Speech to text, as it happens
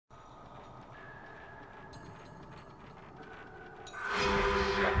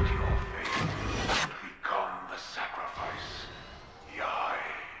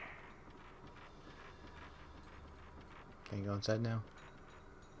inside now?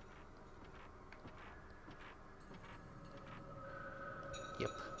 Yep.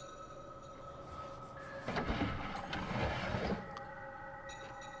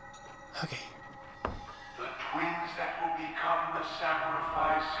 Okay. The twins that will become the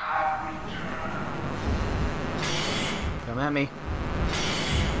sacrifice have returned. Come at me.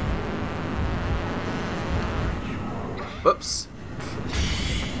 Whoops.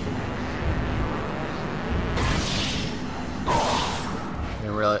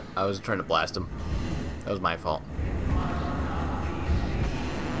 I was trying to blast him. That was my fault.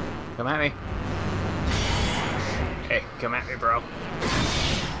 Come at me. Hey, come at me, bro.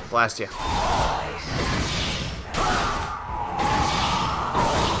 Blast you.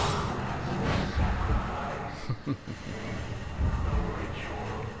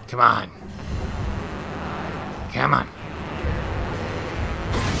 Come on. Come on.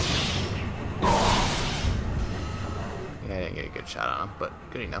 Yeah, I didn't get a good shot on him, but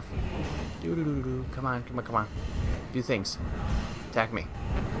good enough. Come on, come on, come on. Do things. Attack me.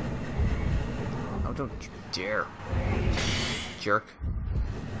 Oh, don't you dare. Jerk.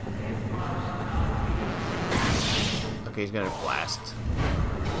 Okay, he's gonna blast.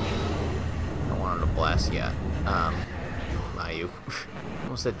 I don't want him to blast yet. Not you.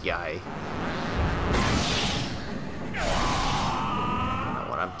 Almost said yai. I don't know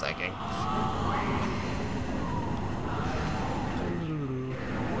what I'm thinking.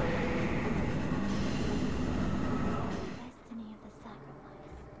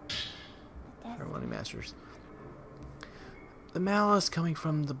 Ceremony Masters. The malice coming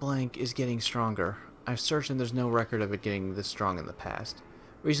from the blank is getting stronger. I've searched and there's no record of it getting this strong in the past.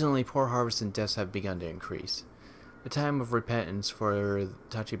 Recently, poor harvests and deaths have begun to increase. The time of repentance for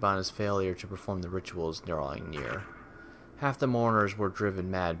Tachibana's failure to perform the ritual is drawing near. Half the mourners were driven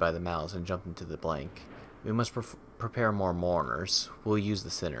mad by the malice and jumped into the blank. We must prepare more mourners. We'll use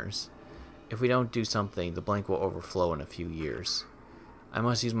the sinners. If we don't do something, the blank will overflow in a few years. I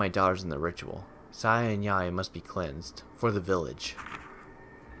must use my daughters in the ritual. Saya and Yai must be cleansed. For the village.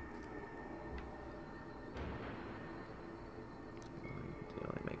 They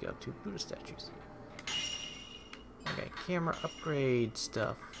only make up 2 Buddha statues. Okay, camera upgrade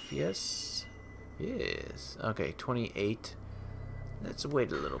stuff. Yes. Yes. Okay, 28. Let's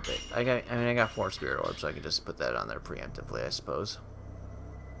wait a little bit. I got 4 spirit orbs, so I can just put that on there preemptively, I suppose.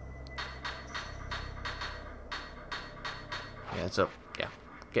 Yeah, so yeah,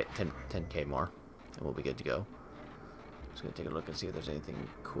 get 10k more, and we'll be good to go. Just gonna take a look and see if there's anything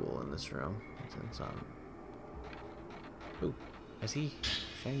cool in this room. Since ooh, I see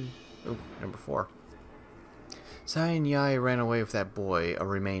shiny. Ooh, number 4. Sai and Yai ran away with that boy, a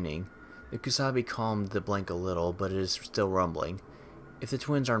remaining. The Kusabi calmed the blank a little, but it is still rumbling. If the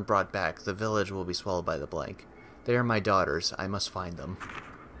twins aren't brought back, the village will be swallowed by the blank. They are my daughters. I must find them.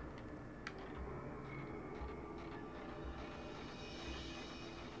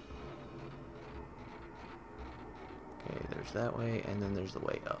 Okay, there's that way, and then there's the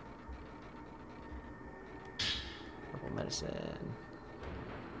way up. Purple medicine.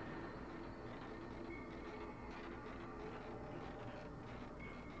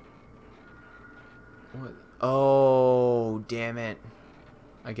 What? Oh, damn it.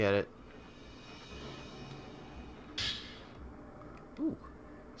 I get it. Ooh.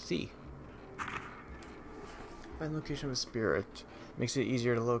 C. Find location of a spirit. Makes it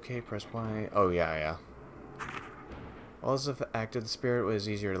easier to locate. Press Y. Oh, yeah. While this active, the spirit was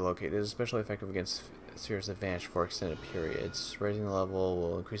easier to locate. It is especially effective against spirits that vanish for extended periods. Raising the level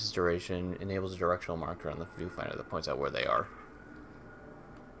will increase its duration. Enables a directional marker on the viewfinder that points out where they are.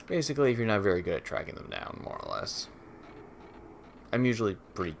 Basically, if you're not very good at tracking them down, more or less. I'm usually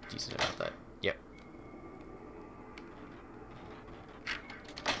pretty decent about that. Yep.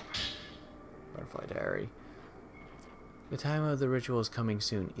 Butterfly Diary. The time of the ritual is coming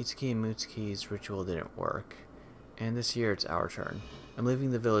soon. Itsuki and Mutsuki's ritual didn't work. And this year it's our turn. I'm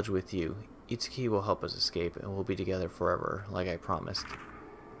leaving the village with you. Itsuki will help us escape, and we'll be together forever, like I promised.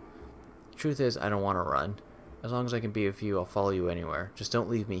 The truth is, I don't want to run. As long as I can be with you, I'll follow you anywhere. Just don't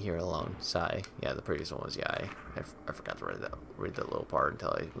leave me here alone. Sigh. Yeah, the previous one was Yai. I forgot to read that little part until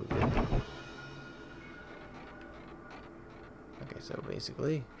I moved it. Okay, so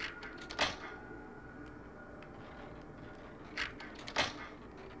basically...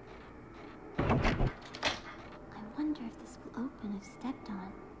 I wonder if this will open if stepped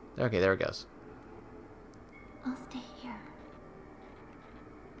on. Okay, there it goes. I'll stay here.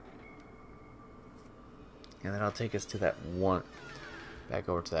 And then I'll take us to that one... back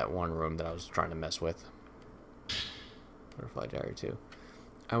over to that one room that I was trying to mess with. Butterfly Diary 2.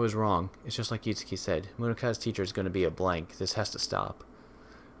 I was wrong. It's just like Yutsuki said. Munaka's teacher is going to be a blank. This has to stop.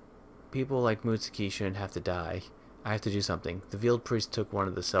 People like Mutsuki shouldn't have to die. I have to do something. The veiled priest took one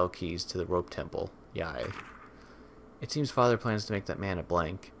of the cell keys to the rope temple. Yai. It seems Father plans to make that man a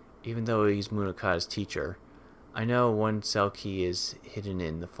blank, even though he's Munaka's teacher. I know one cell key is hidden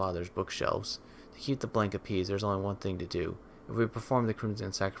in the Father's bookshelves. To keep the blank appeased, there's only one thing to do. If we perform the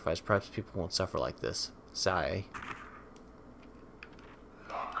Crimson Sacrifice, perhaps people won't suffer like this. Sigh.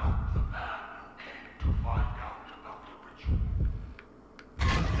 Lock up the man who came to find out about the ritual.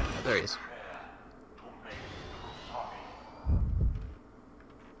 Oh, there he is. To make Kusami.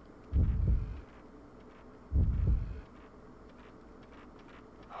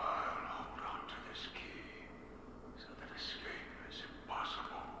 I'll hold on to this key so that escape is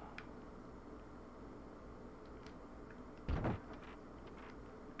impossible.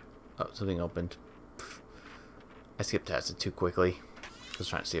 Oh, something opened. I skipped past it too quickly. I was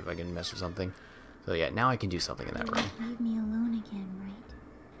trying to see if I can mess with something. So yeah, now I can do something in that You room. won't leave me alone again,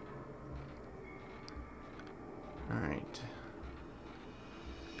 right? Alright.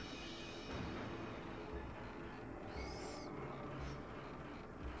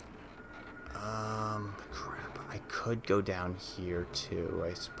 Crap. I could go down here too,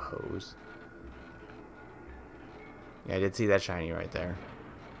 I suppose. Yeah, I did see that shiny right there.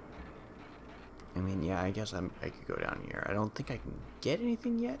 I mean, yeah, I guess I could go down here. I don't think I can get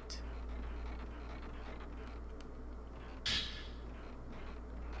anything yet.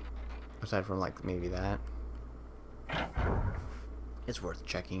 Aside from, like, maybe that. It's worth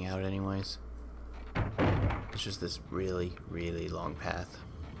checking out anyways. It's just this really, really long path.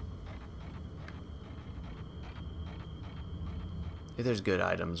 If there's good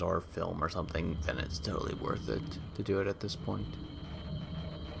items or film or something, then it's totally worth it to do it at this point.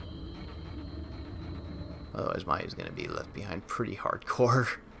 Otherwise, Maya's gonna be left behind pretty hardcore.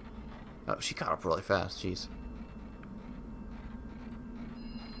 Oh, she caught up really fast, jeez.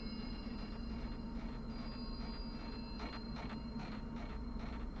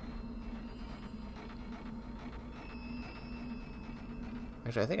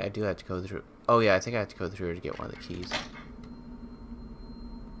 Actually, I think I do have to go through... Oh yeah, I think I have to go through here to get one of the keys.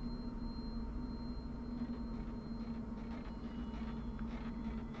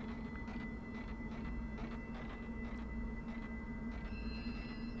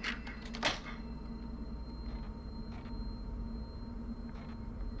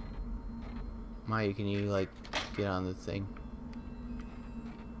 Maya, can you, like, get on the thing?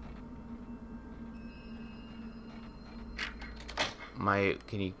 Maya,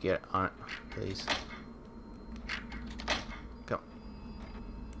 can you get on it, please? Go.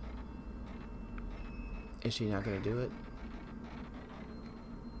 Is she not gonna do it?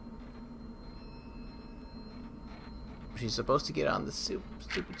 She's supposed to get on the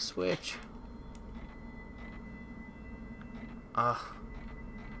stupid switch. Ah.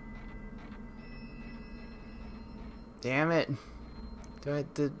 Damn it. Do I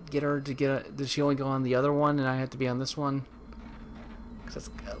have to get her to get does she only go on the other one and I have to be on this one?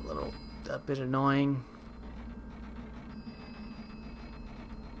 Because that's a bit annoying.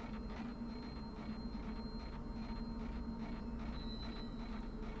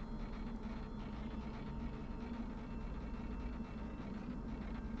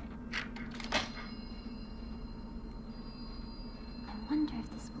 I wonder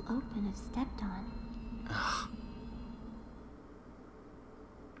if this will open if stepped on. Ugh.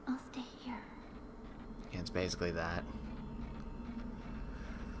 I'll stay here. Yeah, it's basically that.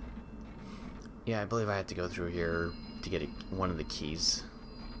 Yeah, I believe I had to go through here to get one of the keys.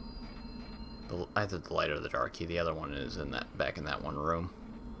 Either the light or the dark key. The other one is in that back in that one room.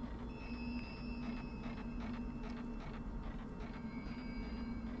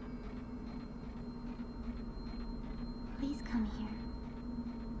 Please come here.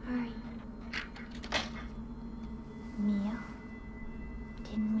 Hurry. Mia,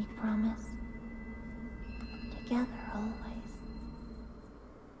 didn't we promise? Together always.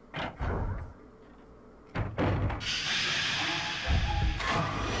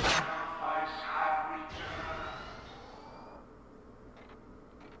 Sacrifice have returned.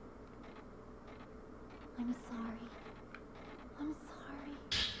 I'm sorry. I'm sorry.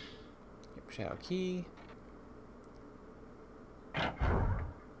 Yep, shadow key.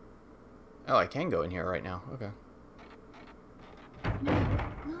 Oh, I can go in here right now. Okay. No,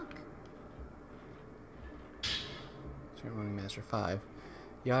 look. Ceremony Master 5.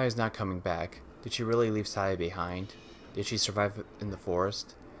 Yaya is not coming back. Did she really leave Saya behind? Did she survive in the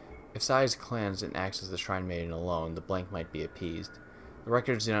forest? If Saya is cleansed and acts as the Shrine Maiden alone, the blank might be appeased. The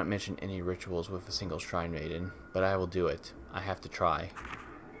records do not mention any rituals with a single Shrine Maiden, but I will do it. I have to try.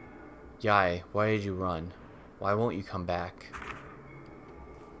 Yai, why did you run? Why won't you come back?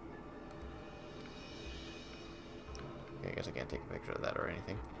 Okay, I guess I can't take a picture of that or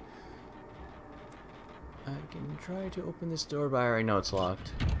anything. I can try to open this door, but I already know it's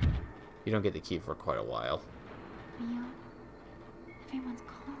locked. You don't get the key for quite a while. Rio, everyone's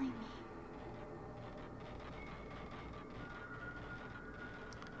calling me.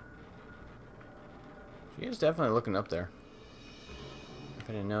 She is definitely looking up there. If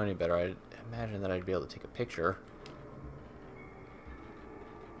I didn't know any better, I'd imagine that I'd be able to take a picture.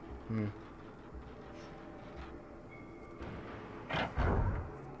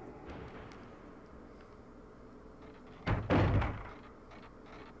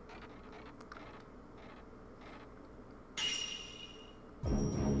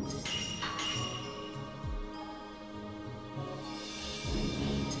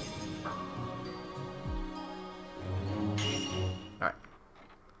 Alright.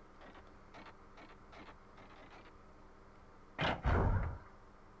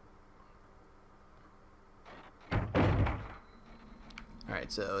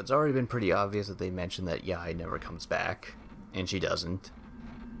 Alright, so it's already been pretty obvious that they mentioned that Yai never comes back, and she doesn't.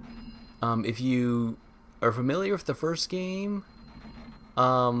 If you are familiar with the first game,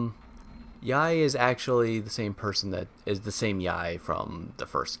 Yai is actually the same person that is the same Yai from the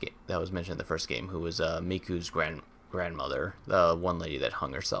first game that was mentioned in the first game, who was Miku's grandmother, the one lady that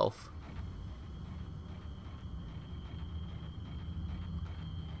hung herself.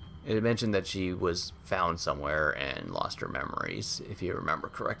 It mentioned that she was found somewhere and lost her memories, if you remember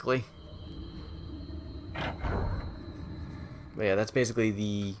correctly. But yeah, that's basically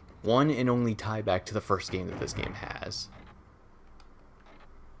the one and only tie back to the first game that this game has.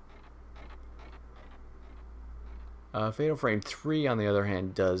 Fatal Frame 3, on the other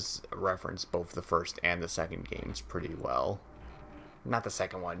hand, does reference both the first and the second games pretty well. Not the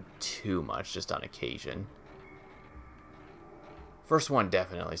second one too much, just on occasion. First one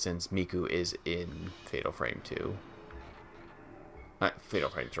definitely, since Miku is in Fatal Frame 2. Fatal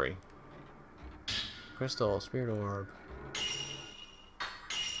Frame 3. Crystal, Spirit Orb.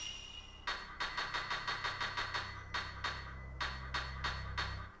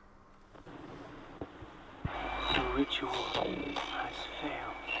 The ritual has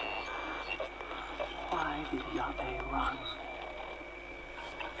failed. Why did Yabe run?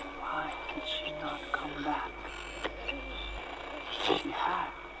 Why did she not come back? She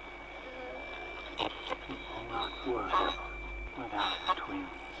had. It will not work without the twins.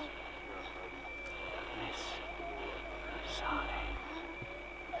 Miss Sane.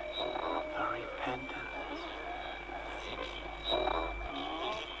 The repentance.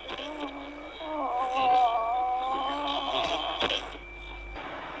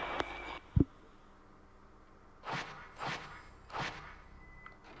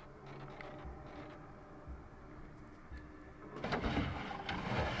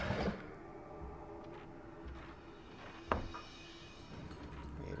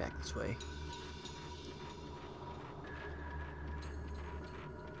 Back this way.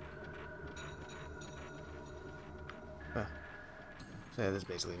 So yeah, this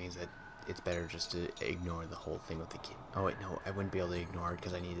basically means that it's better just to ignore the whole thing with the key. Oh wait, no, I wouldn't be able to ignore it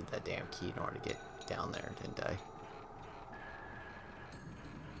because I needed that damn key in order to get down there, didn't I?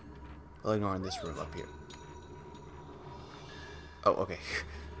 I'll ignore in this room up here. Oh, okay.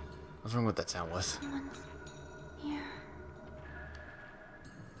 What's wrong with that sound was? Someone's here.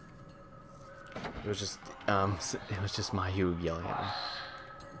 It was just Mayu yelling at me.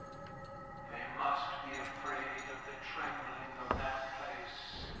 They must be afraid of the trembling of that place.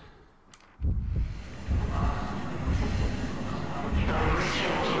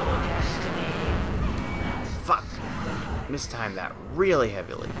 Fuck! Mistimed that really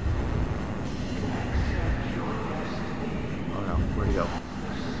heavily. Oh no, where'd he go?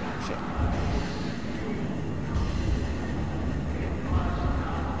 Shit.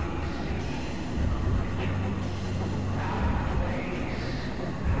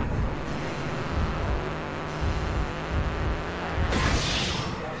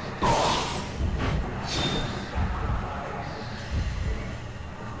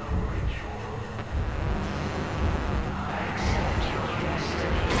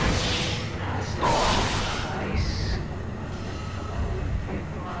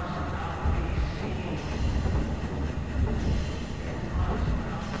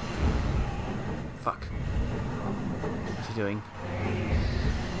 Fuck. What's he doing?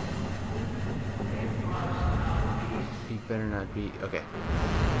 He better not be... Okay.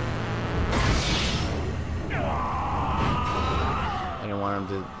 I don't want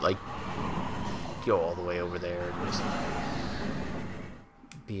him to, like, go all the way over there and just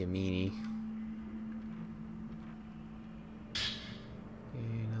be a meanie.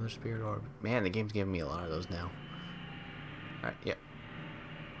 Another spirit orb. Man, the game's giving me a lot of those now. Alright, yep.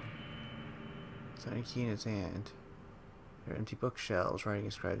 Signing key in his hand. There are empty bookshelves, writing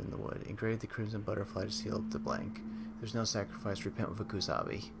inscribed in the wood. Engrave the crimson butterfly to seal up the blank. There's no sacrifice, repent with a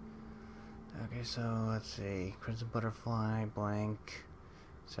kusabi. Okay, so let's see. Crimson butterfly, blank,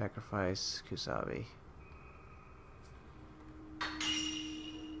 sacrifice, kusabi.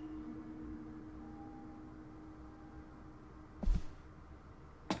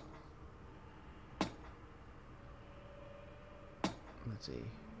 Let's see.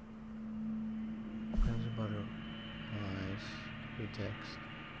 Crimson butterflies. Read text.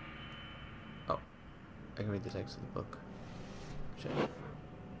 Oh, I can read the text of the book. Shit.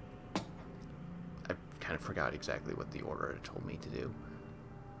 I kind of forgot exactly what the order had told me to do.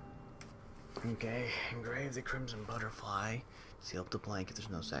 Okay, engrave the crimson butterfly. Seal up the blank if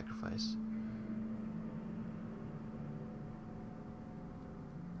there's no sacrifice.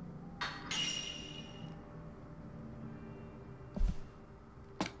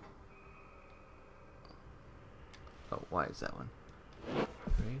 Oh, why is that one?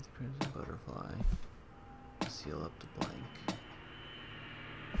 Engrave the crimson butterfly. Seal up the blank.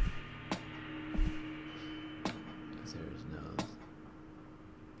 If there is no...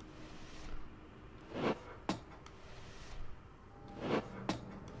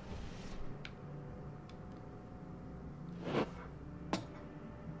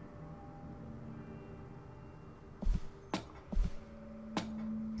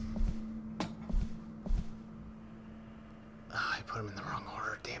 I put them in the wrong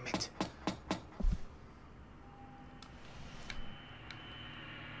order, damn it.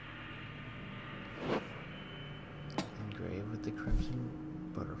 Engrave with the crimson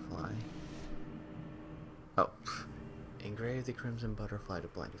butterfly. Oh. Engrave the crimson butterfly to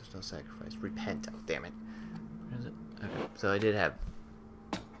blank if there's no sacrifice. Repent. Oh, damn it. Where is it? Okay, so I did have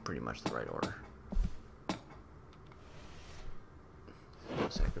pretty much the right order. No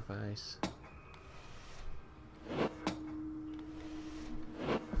sacrifice.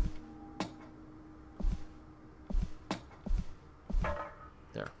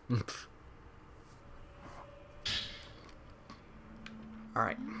 There.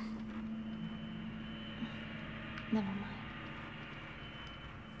 Alright. Never mind.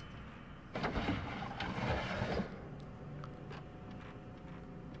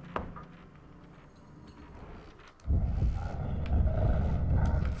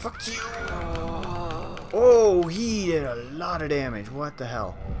 Fuck you! Oh, he did a lot of damage. What the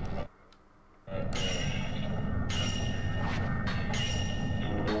hell?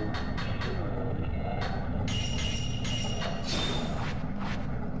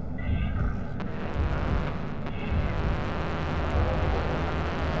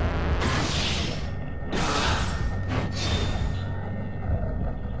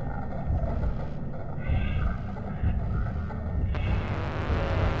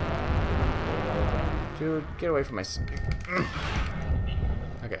 Dude, get away from my...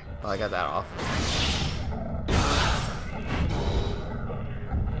 Okay, well I got that off.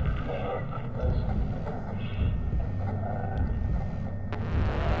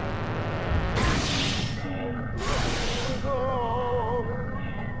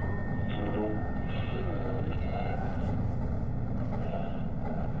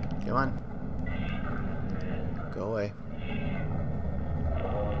 Come on. Go away.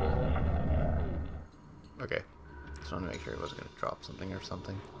 Okay. Just want to make sure he wasn't going to drop something or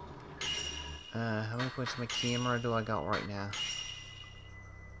something. How many points on my camera do I got right now?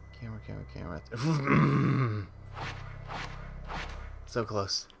 Camera. So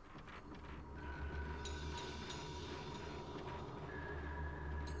close.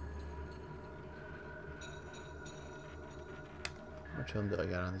 How much film do I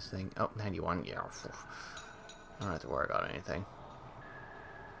got on this thing? Oh, 91. Yeah. I don't have to worry about anything.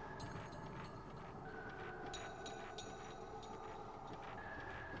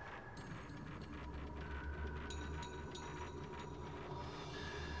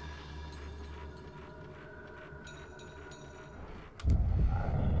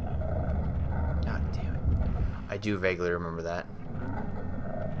 I do vaguely remember that.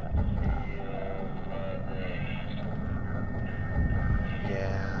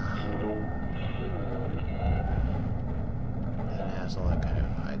 Yeah. An asshole that kind of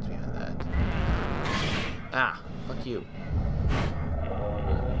hides behind that. Ah, fuck you.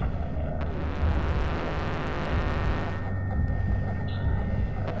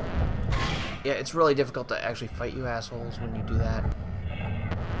 Yeah, it's really difficult to actually fight you assholes when you do that.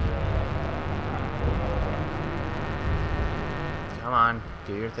 Come Come on,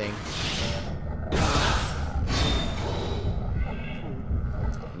 do your thing.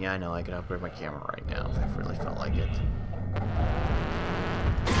 Yeah, I know I could upgrade my camera right now if I really felt like it.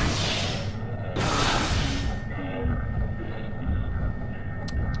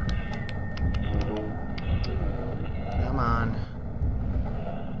 Come on.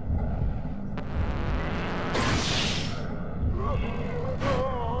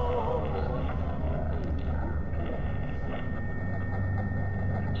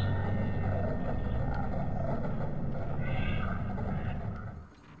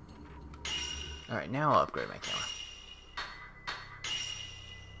 Alright, now I'll upgrade my camera.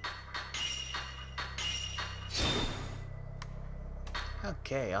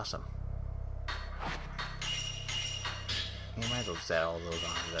 Okay, awesome. You might as well set all those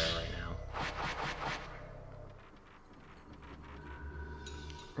on there right now.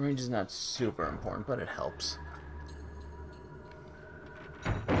 Range is not super important, but it helps.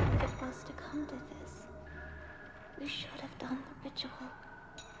 If it was to come to this, we should have done the ritual.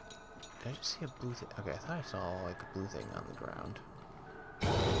 Did I just see a blue thing? Okay, I thought I saw like a blue thing on the ground.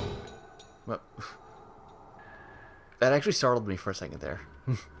 What? That actually startled me for a second there.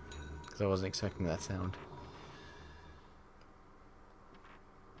 Because I wasn't expecting that sound.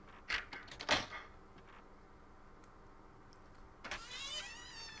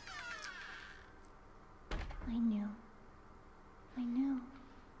 I knew. I knew.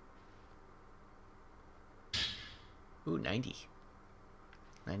 Ooh, 90.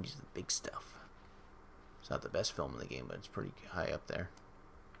 90's the big stuff. It's not the best film in the game, but it's pretty high up there.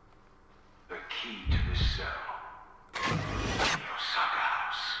 The key to this cell. Your Osaka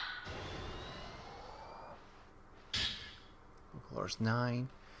house. Floor's 9.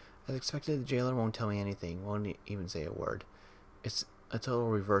 As expected, the jailer won't tell me anything, won't even say a word. It's a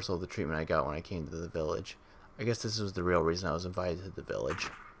total reversal of the treatment I got when I came to the village. I guess this was the real reason I was invited to the village.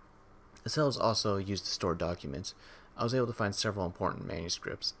 The cell is also used to store documents. I was able to find several important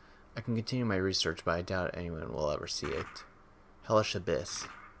manuscripts. I can continue my research, but I doubt anyone will ever see it. Hellish Abyss.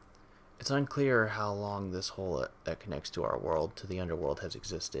 It's unclear how long this hole that connects to our world to the underworld has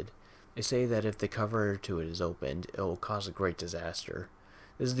existed. They say that if the cover to it is opened, it will cause a great disaster.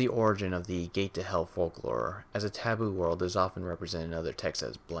 This is the origin of the Gate to Hell folklore, as a taboo world is often represented in other texts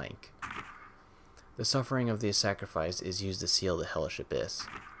as blank. The suffering of the sacrifice is used to seal the Hellish Abyss.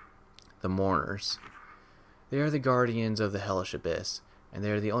 The Mourners. They are the guardians of the Hellish Abyss, and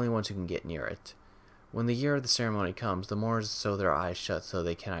they are the only ones who can get near it. When the year of the ceremony comes, the mourners sew their eyes shut so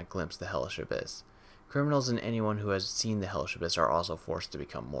they cannot glimpse the Hellish Abyss. Criminals and anyone who has seen the Hellish Abyss are also forced to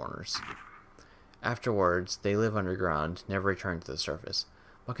become mourners. Afterwards, they live underground, never return to the surface.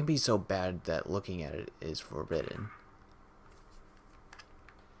 What can be so bad that looking at it is forbidden?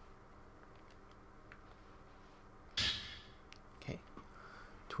 Okay.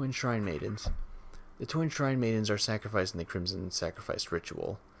 Twin Shrine Maidens. The Twin Shrine Maidens are sacrificed in the Crimson Sacrifice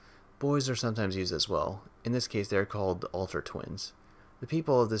ritual. Boys are sometimes used as well. In this case, they are called altar twins. The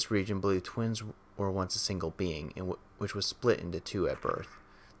people of this region believe twins were once a single being, which was split into two at birth.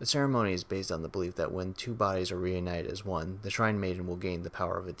 The ceremony is based on the belief that when two bodies are reunited as one, the Shrine Maiden will gain the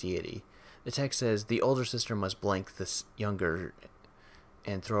power of a deity. The text says, the older sister must blank the younger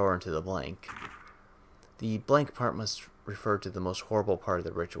and throw her into the blank. The blank part must refer to the most horrible part of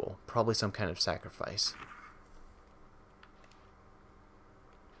the ritual, probably some kind of sacrifice.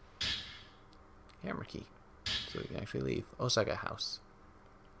 Hammer key, so we can actually leave. Osaka house.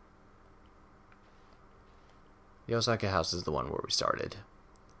 The Osaka house is the one where we started.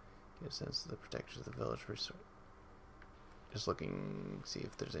 Gives sense to the protectors of the village. Just looking, see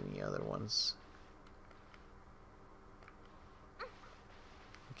if there's any other ones.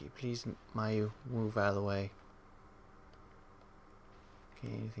 Okay, please, Mayu, move out of the way.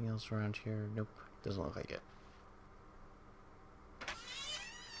 Okay, anything else around here? Nope, doesn't look like it.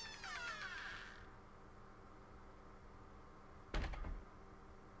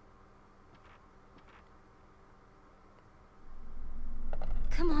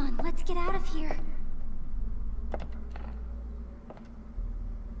 Come on, let's get out of here.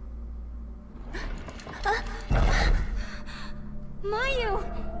 Mayu!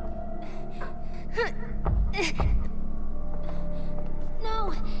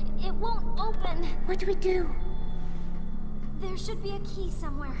 No, it won't open. What do we do? There should be a key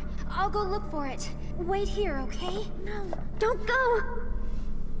somewhere. I'll go look for it. Wait here, okay? No, don't go!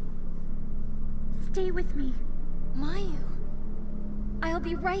 Stay with me. Mayu. I'll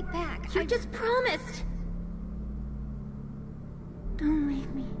be right back. You just promised! Don't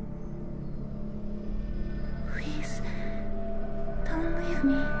leave me. Please, don't leave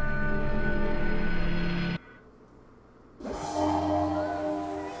me.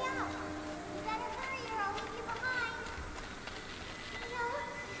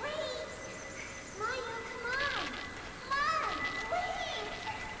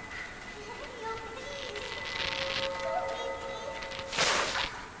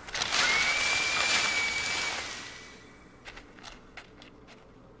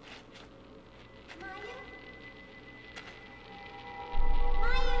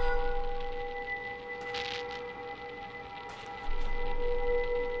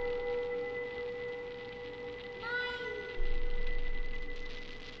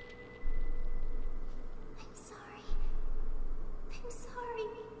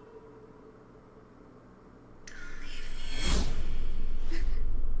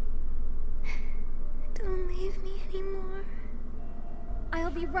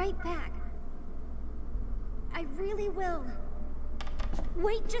 right back. I really will.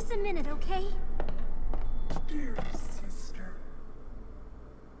 Wait just a minute, okay? Dear sister,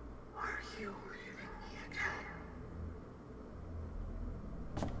 are you leaving me again?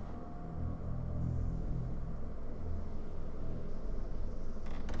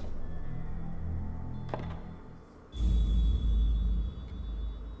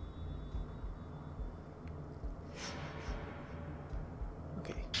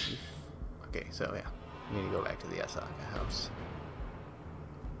 Okay. Okay, so yeah. We need to go back to the Asaka house.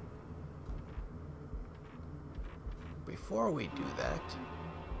 Before we do that,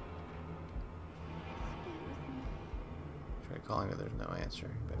 try calling her, there's no answer.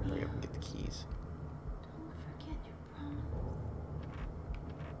 Better hurry up and get the keys. Don't forget your promise.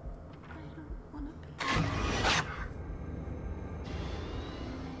 I don't want to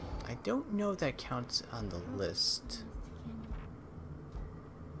be. I don't know if that counts on the list.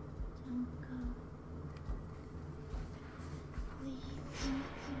 Don't go. Please.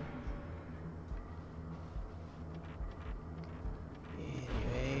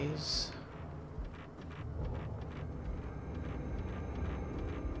 Anyways.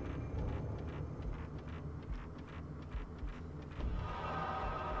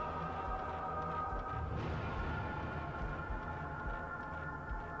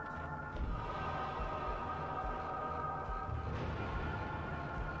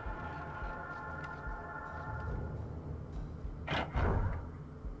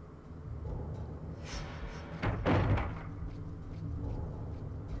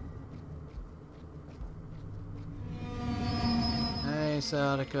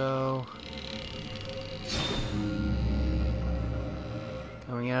 Sadako.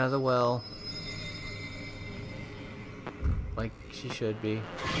 Coming out of the well. Like she should be.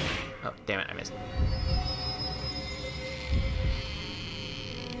 Oh, damn it, I missed.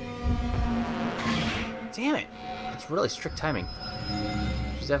 Damn it! It's really strict timing.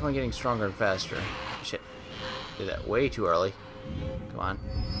 She's definitely getting stronger and faster. Shit. Did that way too early. Come on.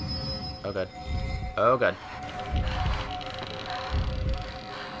 Oh god. Oh god.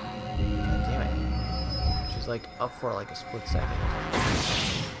 She's like up for like a split second.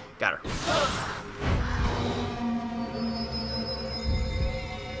 Got her.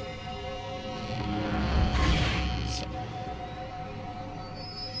 Shit.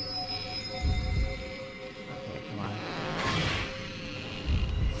 Okay, come on.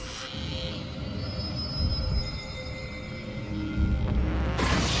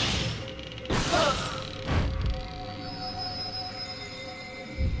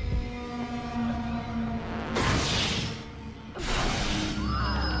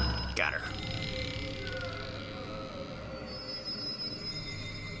 Got her.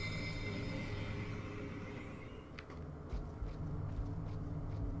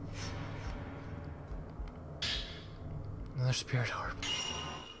 Another spirit orb.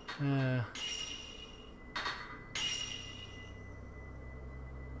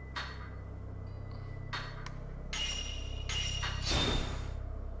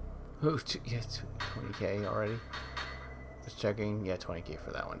 Oh, yeah, 20k already. Just checking. Yeah, 20k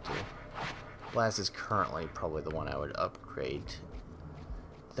for that one too. Blast is currently probably the one I would upgrade.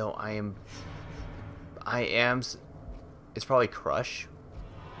 Though it's probably Crush.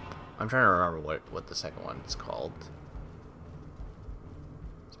 I'm trying to remember what the second one is called.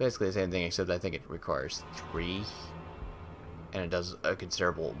 It's basically the same thing, except I think it requires 3. And it does a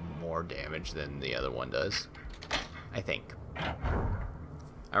considerable more damage than the other one does. I think.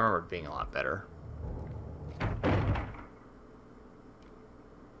 I remember it being a lot better.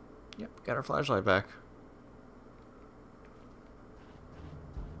 Yep, got our flashlight back.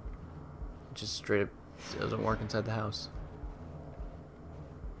 It just straight up doesn't work inside the house.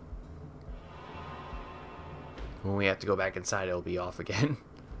 When we have to go back inside, it'll be off again.